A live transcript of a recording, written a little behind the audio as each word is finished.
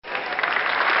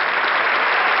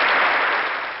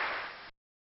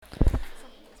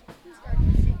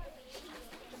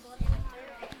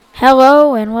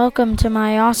Hello and welcome to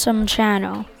my awesome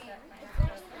channel.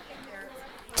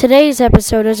 Today's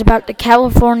episode is about the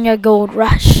California Gold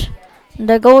Rush.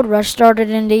 The gold rush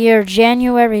started in the year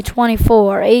January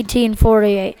 24,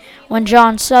 1848, when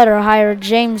John Sutter hired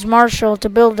James Marshall to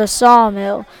build a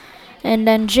sawmill, and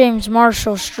then James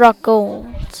Marshall struck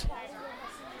gold.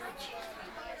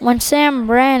 When Sam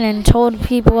Brannan told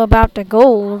people about the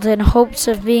gold in hopes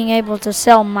of being able to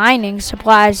sell mining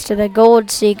supplies to the gold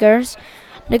seekers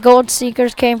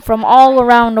came from all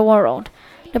around the world.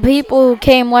 The people who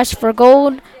came west for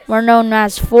gold were known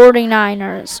as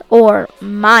 49ers, or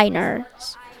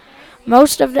miners.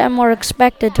 Most of them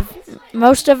expected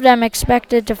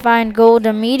to find gold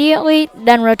immediately,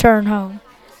 then return home.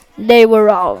 They were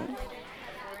wrong.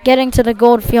 Getting to the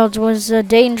gold fields was a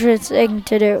dangerous thing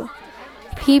to do.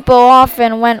 People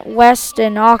often went west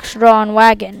in ox-drawn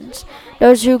wagons.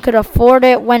 Those who could afford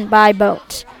it went by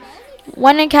boat.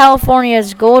 When in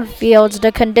California's gold fields,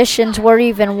 the conditions were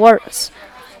even worse.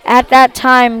 At that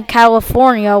time,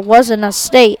 California wasn't a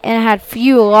state and had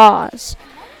few laws.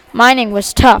 Mining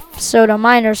was tough, so the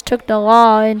miners took the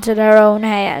law into their own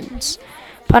hands.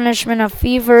 Punishment of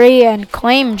thievery and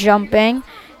claim jumping,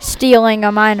 stealing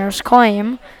a miner's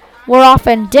claim, were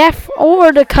often death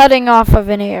or the cutting off of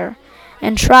an ear,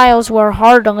 and trials were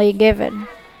hardly given.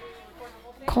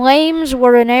 Claims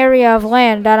were an area of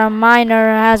land that a miner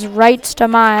has rights to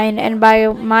mine and by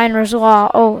miner's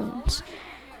law owns.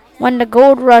 When the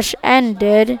gold rush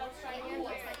ended,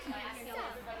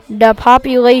 the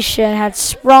population had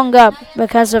sprung up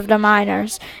because of the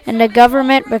miners, and the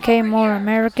government became more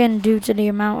American due to the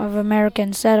amount of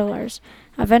American settlers.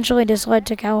 Eventually, this led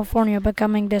to California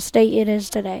becoming the state it is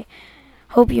today.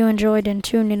 Hope you enjoyed and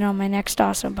tune in on my next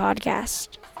awesome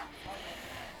podcast.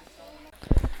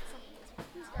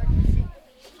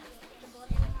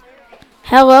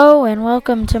 Hello and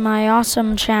welcome to my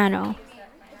awesome channel.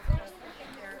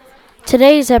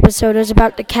 Today's episode is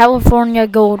about the California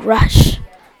Gold Rush.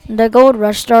 The gold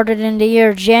rush started in the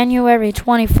year January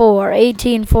 24,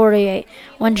 1848,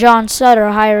 when John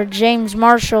Sutter hired James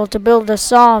Marshall to build a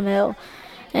sawmill,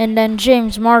 and then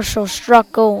James Marshall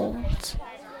struck gold.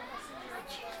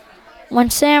 When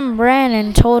Sam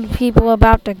Brannan told people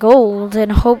about the gold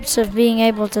in hopes of being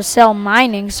able to sell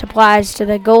mining supplies to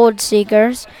the gold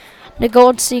seekers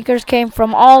came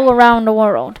from all around the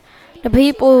world. The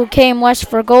people who came west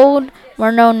for gold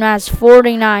were known as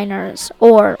 49ers,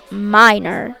 or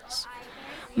miners.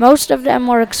 Most of them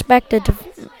expected to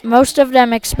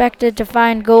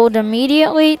find gold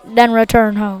immediately, then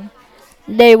return home.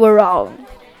 They were wrong.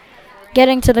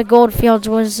 Getting to the gold fields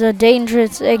was a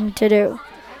dangerous thing to do.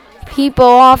 People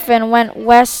often went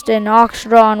west in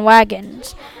ox-drawn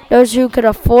wagons. Those who could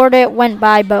afford it went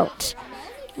by boat.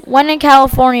 When in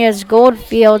California's gold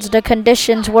fields, the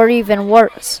conditions were even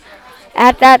worse.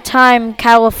 At that time,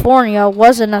 California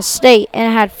wasn't a state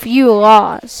and had few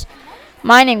laws.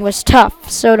 Mining was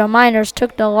tough, so the miners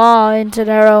took the law into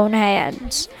their own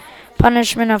hands.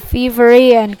 Punishment of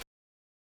thievery and